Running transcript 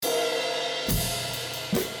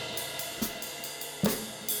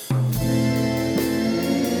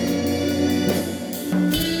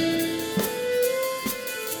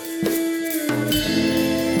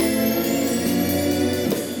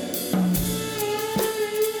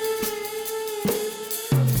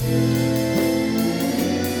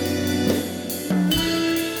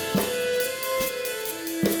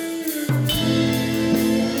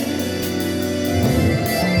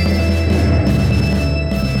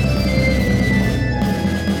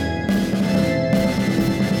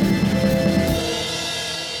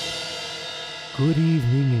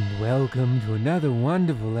welcome to another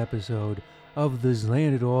wonderful episode of the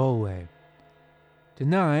SLANTED HALLWAY.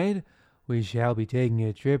 Tonight, we shall be taking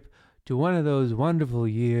a trip to one of those wonderful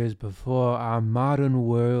years before our modern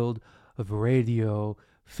world of radio,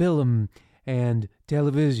 film, and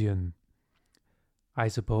television. I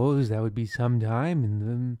suppose that would be sometime in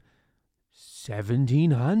the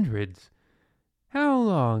 1700s. How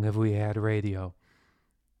long have we had radio?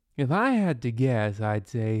 If I had to guess, I'd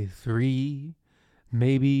say 3,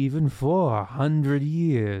 maybe even 400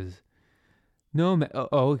 years.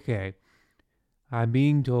 Okay. I'm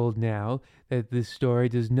being told now that this story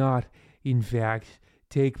does not, in fact,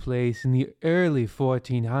 take place in the early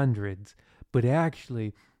 1400s, but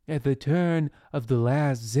actually at the turn of the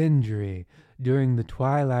last century, during the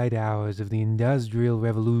twilight hours of the Industrial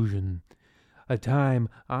Revolution, a time,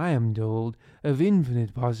 I am told, of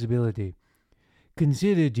infinite possibility.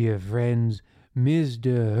 Consider, dear friends,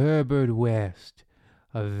 Mr. Herbert West,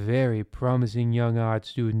 a very promising young art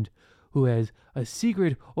student who has a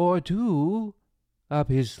secret or two up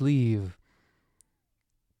his sleeve.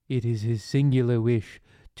 It is his singular wish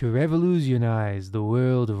to revolutionize the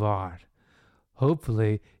world of art.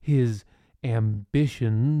 Hopefully, his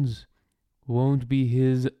ambitions won't be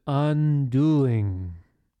his undoing.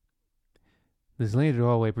 The SLANTED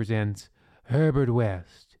HALLWAY presents Herbert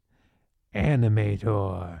West,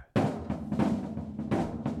 Animator.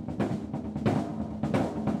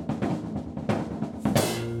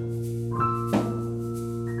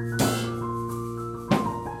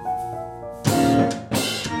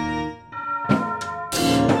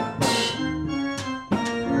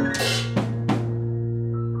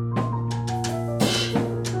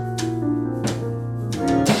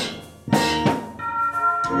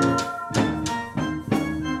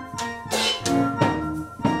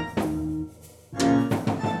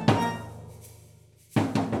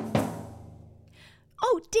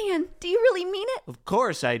 Dan, do you really mean it? Of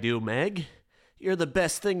course I do, Meg. You're the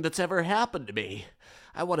best thing that's ever happened to me.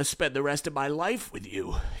 I want to spend the rest of my life with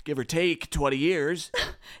you, give or take 20 years.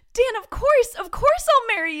 Dan, of course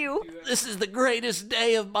I'll marry you. This is the greatest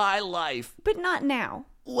day of my life. But not now.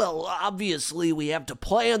 Well, obviously we have to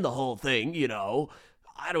plan the whole thing, you know.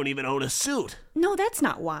 I don't even own a suit. No, that's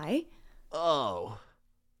not why. Oh.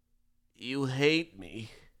 You hate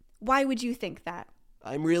me. Why would you think that?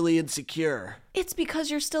 I'm really insecure. It's because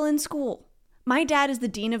you're still in school. My dad is the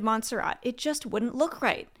dean of Montserrat. It just wouldn't look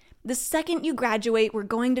right. The second you graduate, we're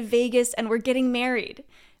going to Vegas and we're getting married.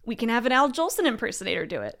 We can have an Al Jolson impersonator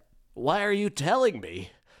do it. Why are you telling me?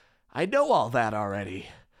 I know all that already.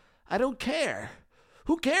 I don't care.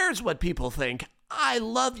 Who cares what people think? I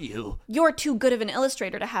love you. You're too good of an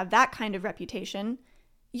illustrator to have that kind of reputation.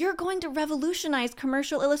 You're going to revolutionize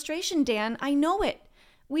commercial illustration, Dan. I know it.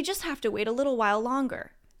 We just have to wait a little while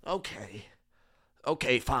longer. Okay,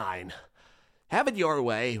 fine. Have it your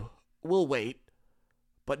way. We'll wait.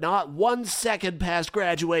 But not 1 second past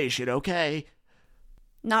graduation, okay?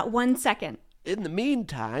 Not 1 second. In the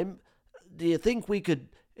meantime, do you think we could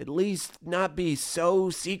at least not be so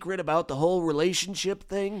secret about the whole relationship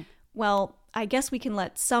thing? Well, I guess we can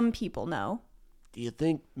let some people know. Do you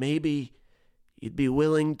think maybe you'd be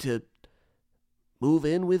willing to move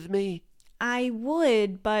in with me? I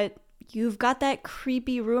would, but you've got that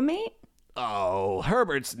creepy roommate? Oh,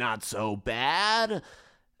 Herbert's not so bad.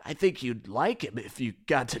 I think you'd like him if you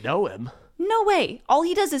got to know him. No way. All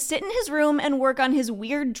he does is sit in his room and work on his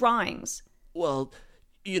weird drawings. Well,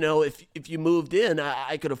 you know, if you moved in,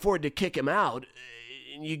 I could afford to kick him out.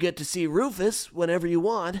 And you get to see Rufus whenever you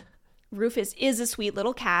want. Rufus is a sweet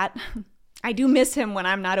little cat. I do miss him when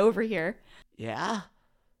I'm not over here. Yeah?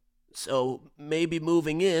 So maybe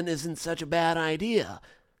moving in isn't such a bad idea.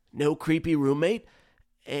 No creepy roommate,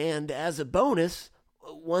 and as a bonus,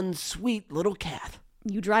 one sweet little cat.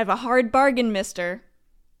 You drive a hard bargain, mister.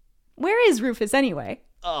 Where is Rufus anyway?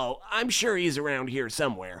 Oh, I'm sure he's around here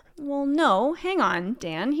somewhere. Well, no, hang on,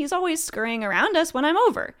 Dan. He's always scurrying around us when I'm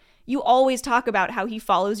over. You always talk about how he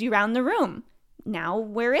follows you around the room. Now,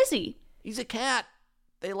 where is he? He's a cat.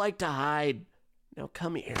 They like to hide. Now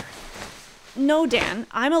come here. No, Dan,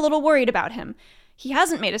 I'm a little worried about him. He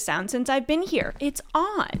hasn't made a sound since I've been here. It's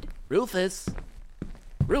odd. Rufus,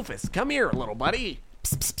 come here, little buddy.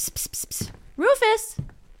 Psst, psst, psst, psst, psst.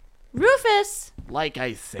 Rufus! Like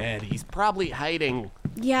I said, he's probably hiding.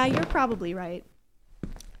 Yeah, you're probably right.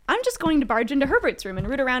 I'm just going to barge into Herbert's room and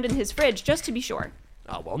root around in his fridge just to be sure.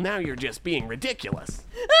 Oh, well, now you're just being ridiculous.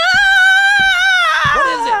 Ah! What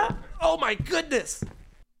is it? Oh, my goodness.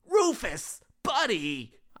 Rufus,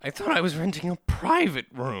 buddy. I thought I was renting a private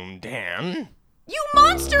room, Dan. You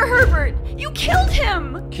monster, Herbert! You killed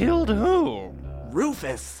him! Killed who?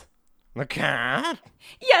 Rufus. The cat?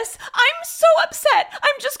 Yes, I'm so upset.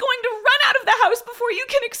 I'm just going to run out of the house before you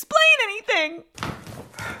can explain anything.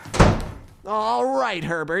 All right,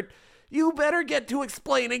 Herbert. You better get to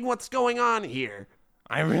explaining what's going on here.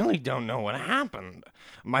 I really don't know what happened.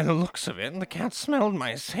 By the looks of it, the cat smelled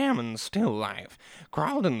my salmon still life,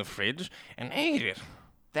 crawled in the fridge, and ate it.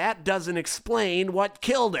 That doesn't explain what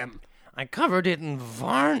killed him. I covered it in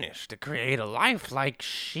varnish to create a lifelike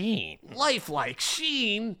sheen. Lifelike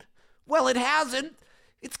sheen? Well, it hasn't.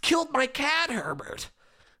 It's killed my cat, Herbert.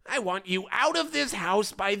 I want you out of this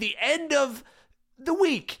house by the end of the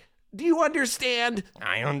week. Do you understand?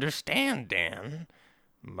 I understand, Dan,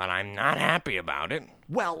 but I'm not happy about it.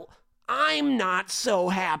 Well, I'm not so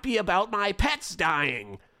happy about my pets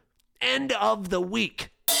dying. End of the week.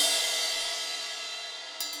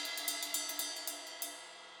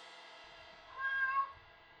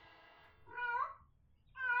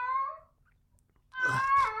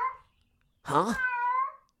 Huh?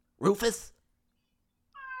 Rufus?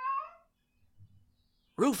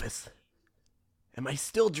 Rufus? Am I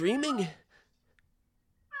still dreaming?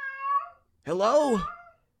 Hello?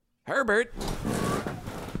 Herbert?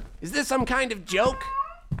 Is this some kind of joke?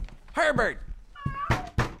 Herbert!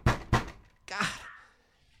 God,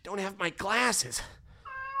 don't have my glasses.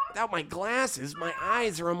 Without my glasses, my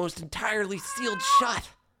eyes are almost entirely sealed shut.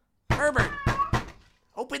 Herbert!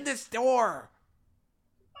 Open this door!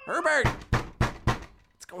 Herbert!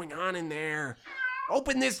 What's going on in there?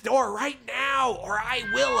 Open this door right now, or I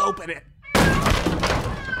will open it.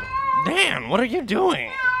 Dan, what are you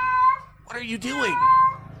doing? What are you doing?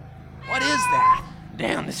 What is that?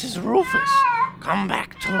 Dan, this is Rufus. Come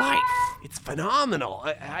back to life. It's phenomenal.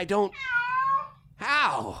 I don't...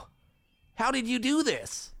 How? How did you do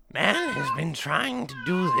this? Man has been trying to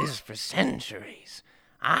do this for centuries.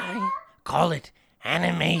 I call it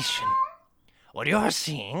animation. What you're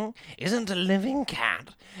seeing isn't a living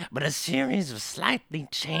cat, but a series of slightly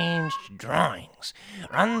changed drawings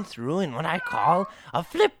run through in what I call a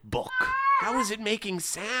flip book. How is it making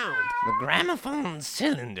sound? The gramophone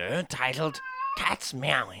cylinder titled Cats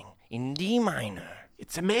Meowing in D minor.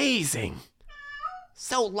 It's amazing.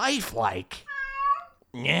 So lifelike.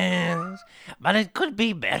 Yes, but it could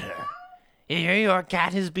be better. Here your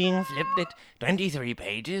cat is being flipped at 23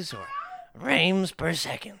 pages or frames per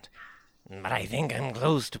second. But I think I'm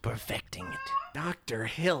close to perfecting it. Dr.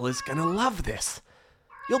 Hill is gonna love this.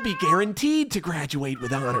 You'll be guaranteed to graduate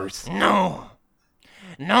with honors. No.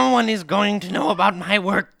 No one is going to know about my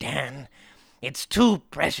work, Dan. It's too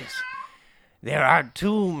precious. There are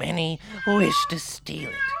too many who wish to steal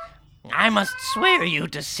it. I must swear you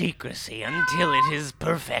to secrecy until it is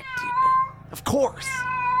perfected. Of course.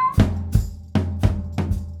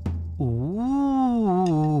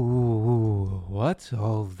 Ooh, what's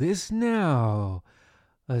all this now?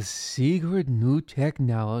 A secret new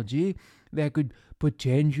technology that could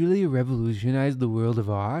potentially revolutionize the world of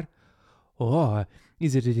art? Or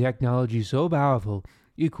is it a technology so powerful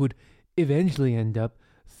it could eventually end up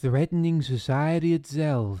threatening society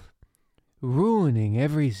itself, ruining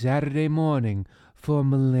every Saturday morning for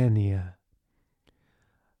millennia?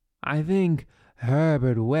 I think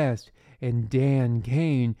Herbert West and Dan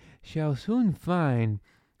Kane shall soon find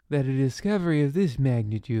that a discovery of this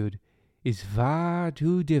magnitude is far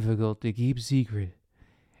too difficult to keep secret,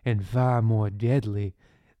 and far more deadly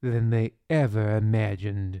than they ever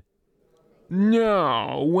imagined.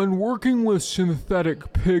 Now, when working with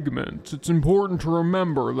synthetic pigments, it's important to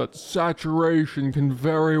remember that saturation can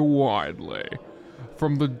vary widely,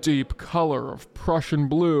 from the deep color of Prussian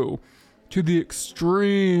blue to the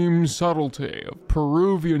extreme subtlety of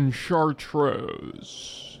Peruvian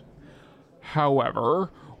chartreuse.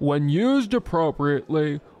 However, when used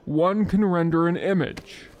appropriately, one can render an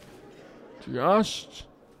image, just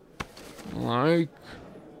like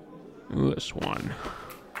this one.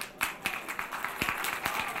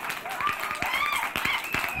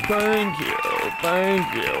 Thank you.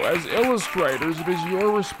 As illustrators, it is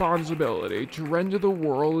your responsibility to render the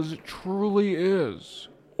world as it truly is,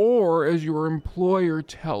 or as your employer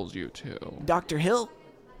tells you to. Dr. Hill,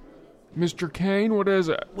 Mr. Kane, what is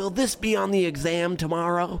it? will this be on the exam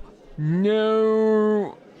tomorrow?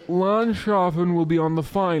 No, Landschaffen will be on the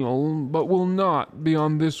final, but will not be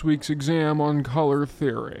on this week's exam on color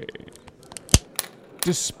theory.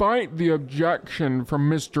 Despite the objection from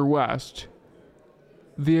Mr. West,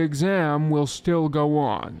 the exam will still go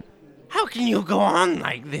on. How can you go on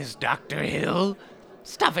like this, Dr. Hill?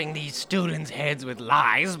 Stuffing these students' heads with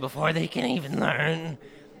lies before they can even learn.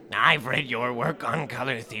 I've read your work on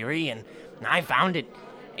color theory, and I found it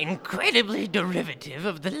incredibly derivative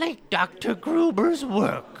of the late Dr. Gruber's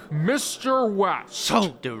work. Mr. West.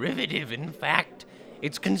 So derivative, in fact,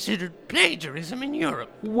 it's considered plagiarism in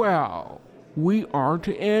Europe. Well, we aren't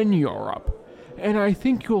in Europe, and I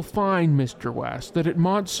think you'll find, Mr. West, that at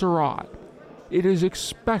Montserrat, it is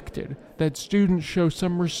expected that students show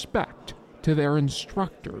some respect to their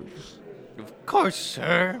instructors. Of course,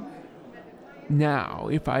 sir. Now,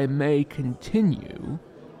 if I may continue,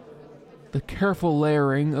 the careful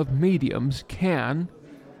layering of mediums can,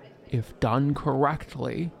 if done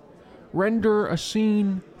correctly, render a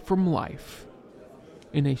scene from life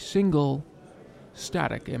in a single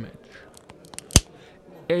static image.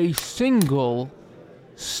 A single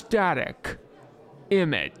static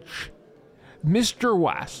image. Mr.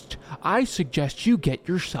 West, I suggest you get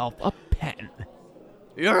yourself a pen.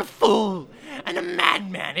 You're a fool and a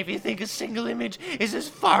madman if you think a single image is as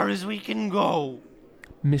far as we can go.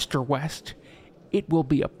 Mr. West, it will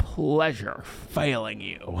be a pleasure failing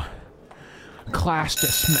you. Class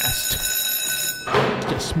dismissed.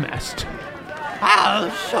 Dismissed.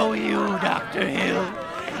 I'll show you, Dr. Hill.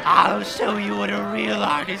 I'll show you what a real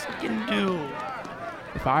artist can do.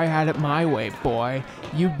 If I had it my way, boy,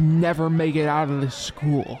 you'd never make it out of this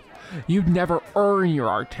school. You'd never earn your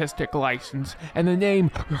artistic license, and the name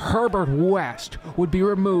Herbert West would be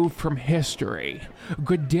removed from history.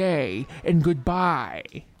 Good day and goodbye.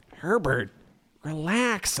 Herbert,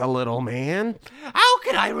 relax a little, man. How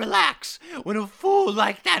can I relax when a fool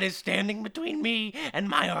like that is standing between me and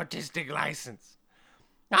my artistic license?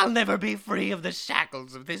 I'll never be free of the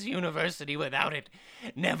shackles of this university without it.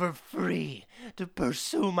 Never free to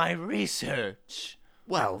pursue my research.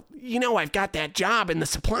 Well, you know I've got that job in the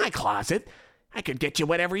supply closet. I could get you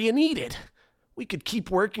whatever you needed. We could keep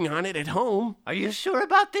working on it at home. Are you sure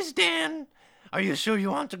about this, Dan? Are you sure you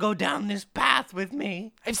want to go down this path with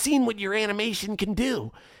me? I've seen what your animation can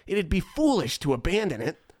do. It'd be foolish to abandon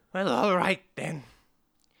it. Well, all right, then.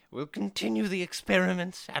 We'll continue the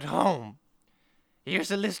experiments at home.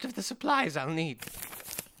 Here's a list of the supplies I'll need.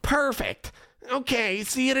 Perfect. Okay,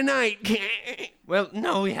 see you tonight. Well,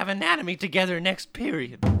 no, we have anatomy together next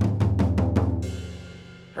period.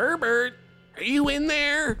 Herbert, are you in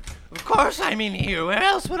there? Of course I'm in here. Where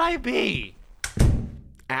else would I be?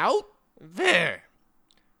 Out? There.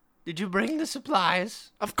 Did you bring the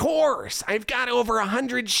supplies? Of course. I've got over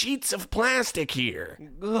 100 sheets of plastic here.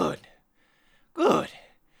 Good. Good.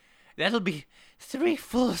 That'll be 3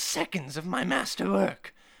 full seconds of my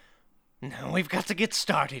masterwork. Now we've got to get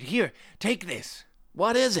started. Here, take this.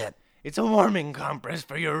 What is it? It's a warming compress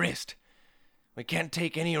for your wrist. We can't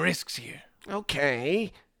take any risks here.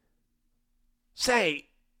 Okay. Say,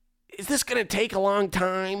 is this gonna take a long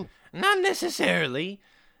time? Not necessarily.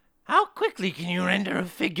 How quickly can you render a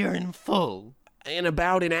figure in full? In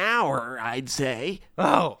about an hour, I'd say.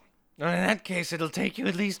 Oh, well, in that case it'll take you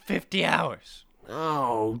at least 50 hours.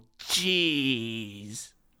 Oh,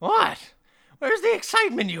 jeez. What? Where's the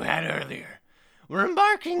excitement you had earlier? We're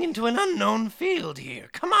embarking into an unknown field here.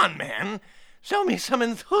 Come on, man. Show me some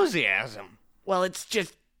enthusiasm. Well, it's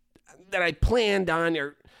just that I planned on,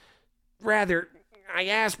 or rather, I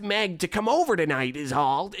asked Meg to come over tonight is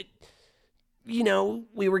all. You know,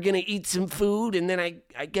 we were gonna eat some food and then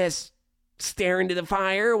I guess stare into the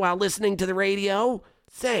fire while listening to the radio.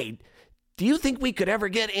 Say, do you think we could ever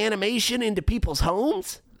get animation into people's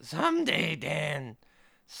homes? Someday, Dan.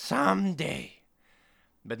 Someday.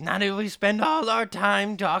 But not if we spend all our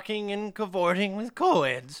time talking and cavorting with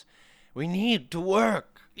co-eds. We need to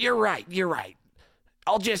work. You're right.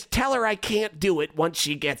 I'll just tell her I can't do it once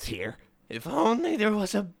she gets here. If only there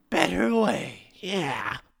was a better way.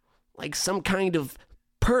 Yeah, like some kind of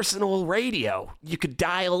personal radio you could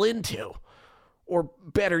dial into. Or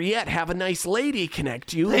better yet, have a nice lady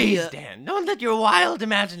connect you. Please, Dan, don't let your wild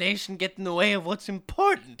imagination get in the way of what's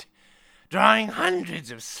important. Drawing hundreds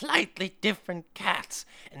of slightly different cats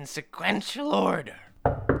in sequential order.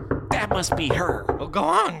 That must be her. Well, go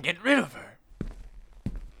on, get rid of her.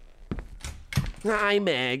 Hi,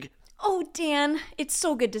 Meg. Oh, Dan, it's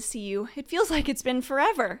so good to see you. It feels like it's been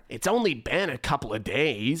forever. It's only been a couple of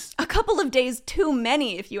days. A couple of days too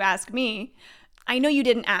many, if you ask me. I know you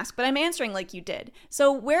didn't ask, but I'm answering like you did.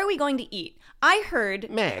 So where are we going to eat? I heard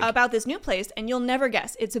Meg. about this new place, and you'll never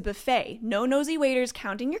guess. It's a buffet. No nosy waiters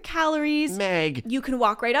counting your calories. Meg. You can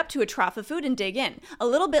walk right up to a trough of food and dig in. A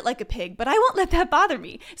little bit like a pig, but I won't let that bother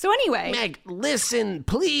me. So anyway... Meg, listen,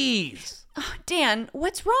 please. Oh, Dan,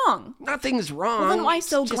 what's wrong? Nothing's wrong. Well, then why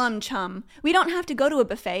so Just- glum, chum? We don't have to go to a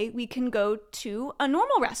buffet. We can go to a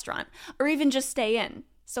normal restaurant, or even just stay in.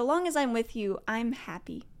 So long as I'm with you, I'm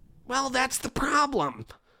happy. Well, that's the problem.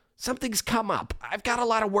 Something's come up. I've got a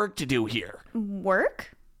lot of work to do here.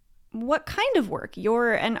 Work? What kind of work?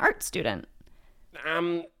 You're an art student.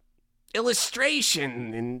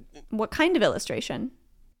 Illustration and, What kind of illustration?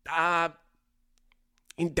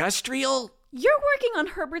 industrial? You're working on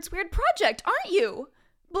Herbert's weird project, aren't you?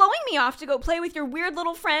 Blowing me off to go play with your weird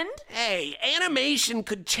little friend? Hey, animation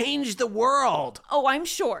could change the world. Oh, I'm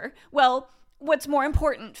sure. Well, what's more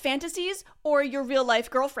important, fantasies or your real-life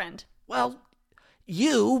girlfriend? Well,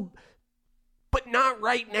 you, but not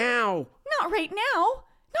right now. Not right now.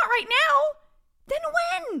 Not right now. Then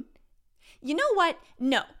when? You know what?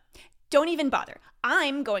 No. Don't even bother.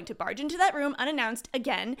 I'm going to barge into that room unannounced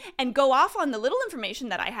again and go off on the little information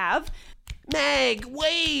that I have. Meg,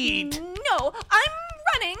 wait! No, I'm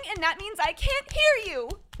running, and that means I can't hear you.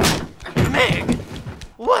 Meg!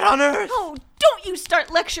 What on earth? Oh, don't you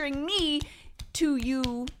start lecturing me to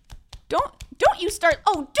you. Don't you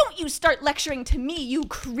start lecturing to me, you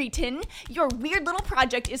cretin. Your weird little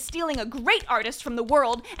project is stealing a great artist from the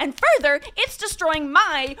world, and further, it's destroying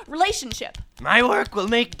my relationship. My work will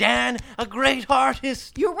make Dan a great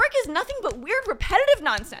artist. Your work is nothing but weird, repetitive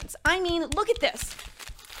nonsense. I mean, look at this.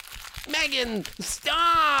 Megan,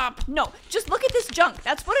 stop! No, just look at this junk.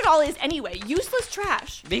 That's what it all is anyway. Useless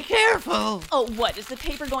trash. Be careful. Oh, what? Is the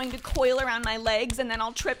paper going to coil around my legs and then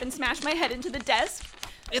I'll trip and smash my head into the desk?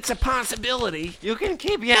 It's a possibility. You can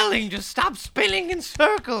keep yelling, just stop spinning in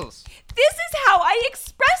circles. This is how I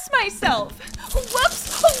express myself.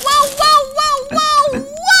 Whoops. Whoa, whoa, whoa, whoa,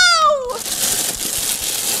 whoa!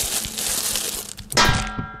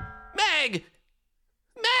 Meg!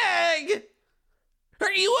 Meg!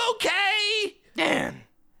 Are you okay? Dan.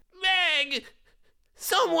 Meg!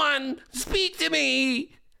 Someone speak to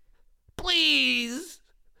me! Please!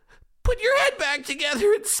 Put your head back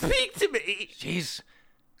together and speak to me! She's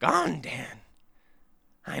gone, Dan.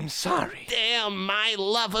 I'm sorry. Damn my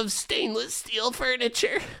love of stainless steel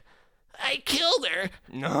furniture. I killed her.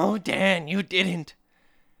 No, Dan, you didn't.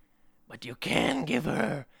 But you can give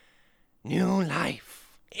her new life.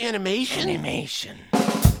 Animation? Animation.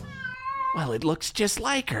 Well, it looks just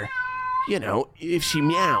like her. You know, if she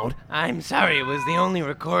meowed. I'm sorry, it was the only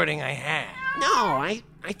recording I had. No, I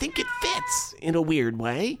think it fits in a weird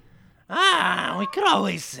way. We could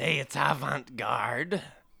always say it's avant-garde.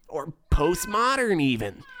 Or postmodern,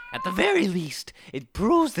 even. At the very least, it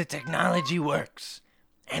proves the technology works.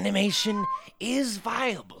 Animation is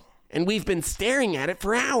viable. And we've been staring at it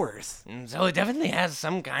for hours. And so it definitely has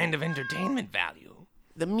some kind of entertainment value.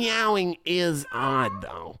 The meowing is odd,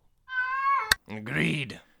 though.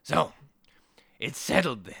 Agreed. So, it's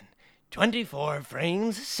settled then. 24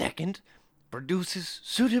 frames a second produces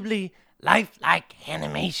suitably lifelike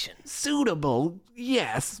animation. Suitable,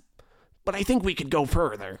 yes, but I think we could go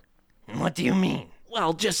further. What do you mean?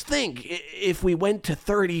 Well, just think, if we went to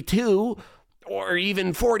 32 or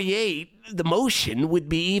even 48, the motion would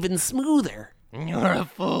be even smoother. You're a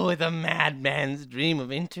fool with a madman's dream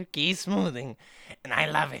of inter-key smoothing, and I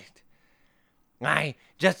love it. I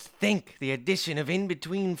just think the addition of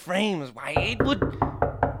in-between frames, why, it would...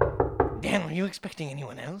 Dan, were you expecting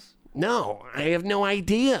anyone else? No, I have no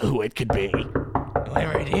idea who it could be.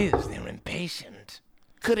 Whoever it is, they're impatient.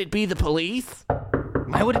 Could it be the police?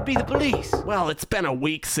 Why would it be the police? Well, it's been a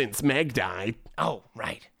week since Meg died. Oh,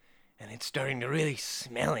 right. And it's starting to really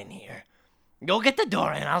smell in here. Go get the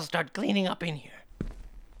door and I'll start cleaning up in here.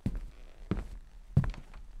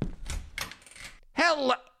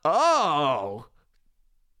 Hello. Oh.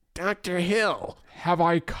 Dr. Hill. Have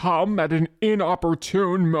I come at an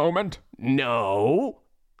inopportune moment? No.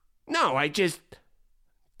 No, I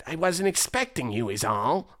wasn't expecting you is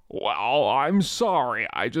all. Well, I'm sorry.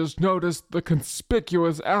 I just noticed the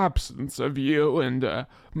conspicuous absence of you and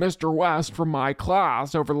Mr. West from my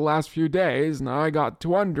class over the last few days, and I got to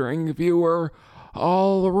wondering if you were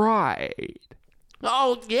all right.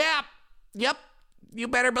 Oh, yeah. Yep. You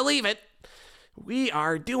better believe it. We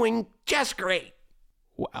are doing just great.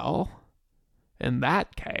 Well, in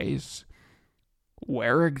that case,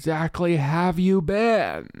 where exactly have you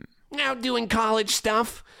been? Now doing college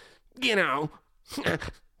stuff. You know,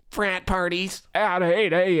 frat parties. At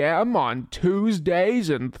 8 a.m. on Tuesdays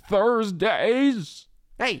and Thursdays?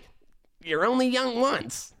 Hey, you're only young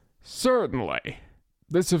once. Certainly.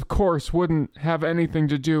 This, of course, wouldn't have anything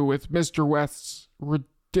to do with Mr. West's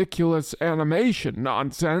ridiculous animation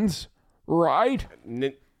nonsense, right?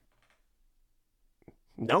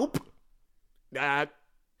 Nope. Not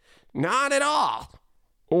at all.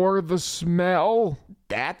 Or the smell?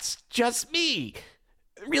 That's just me.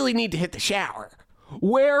 Really need to hit the shower.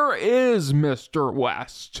 Where is Mr.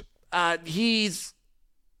 West? He's...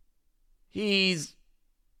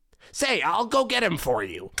 Say, I'll go get him for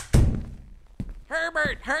you.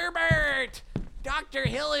 Herbert! Dr.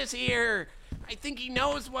 Hill is here. I think he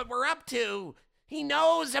knows what we're up to. He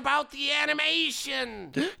knows about the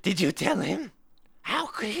animation. Did you tell him? How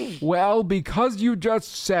could he? Well, because you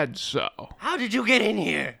just said so. How did you get in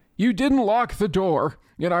here? You didn't lock the door,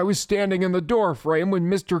 and I was standing in the door frame when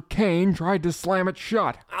Mr. Kane tried to slam it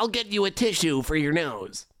shut. I'll get you a tissue for your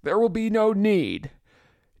nose. There will be no need.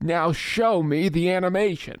 Now show me the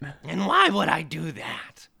animation. And why would I do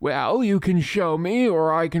that? Well, you can show me,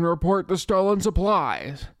 or I can report the stolen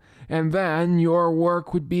supplies. And then your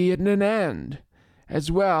work would be at an end,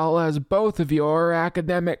 as well as both of your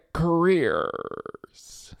academic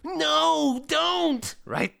careers. No, don't!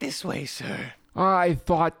 Right this way, sir. I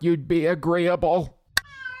thought you'd be agreeable.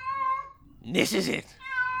 This is it.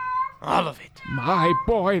 All of it. My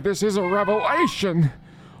boy, this is a revelation.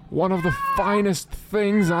 One of the finest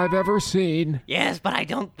things I've ever seen. Yes, but I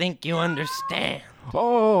don't think you understand.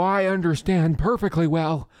 Oh, I understand perfectly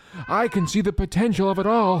well. I can see the potential of it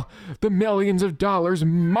all. The millions of dollars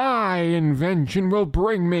my invention will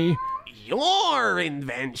bring me. Your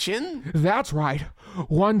invention? That's right.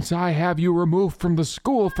 Once I have you removed from the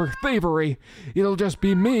school for thievery, it'll just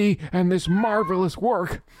be me and this marvelous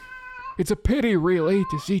work. It's a pity, really,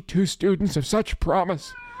 to see two students of such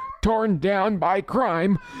promise torn down by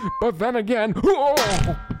crime, but then again...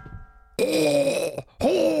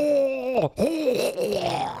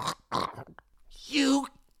 You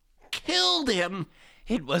killed him.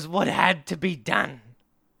 It was what had to be done.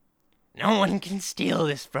 No one can steal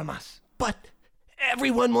this from us. But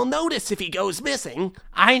everyone will notice if he goes missing.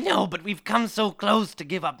 I know, but we've come so close to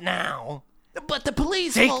give up now. But the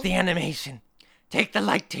police Take will... the animation. Take the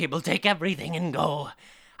light table. Take everything and go.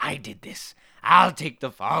 I did this. I'll take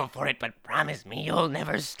the fall for it, but promise me you'll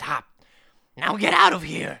never stop. Now get out of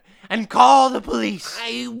here and call the police.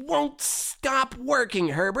 I won't stop working,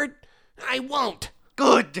 Herbert. I won't.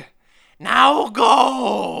 Good. Now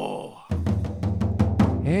go.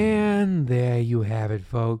 And there you have it,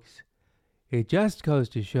 folks. It just goes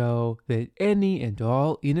to show that any and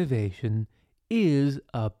all innovation is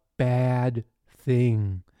a bad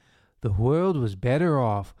thing. The world was better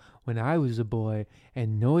off when I was a boy,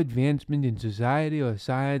 and no advancement in society or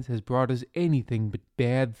science has brought us anything but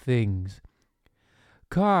bad things.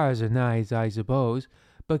 Cars are nice, I suppose,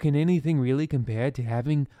 but can anything really compare to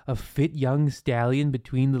having a fit young stallion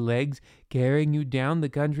between the legs carrying you down the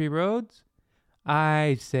country roads?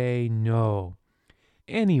 I say no.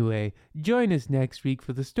 Anyway, join us next week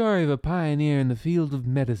for the story of a pioneer in the field of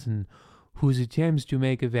medicine whose attempts to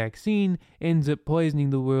make a vaccine ends up poisoning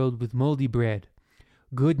the world with moldy bread.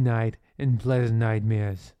 Good night and pleasant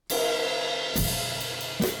nightmares.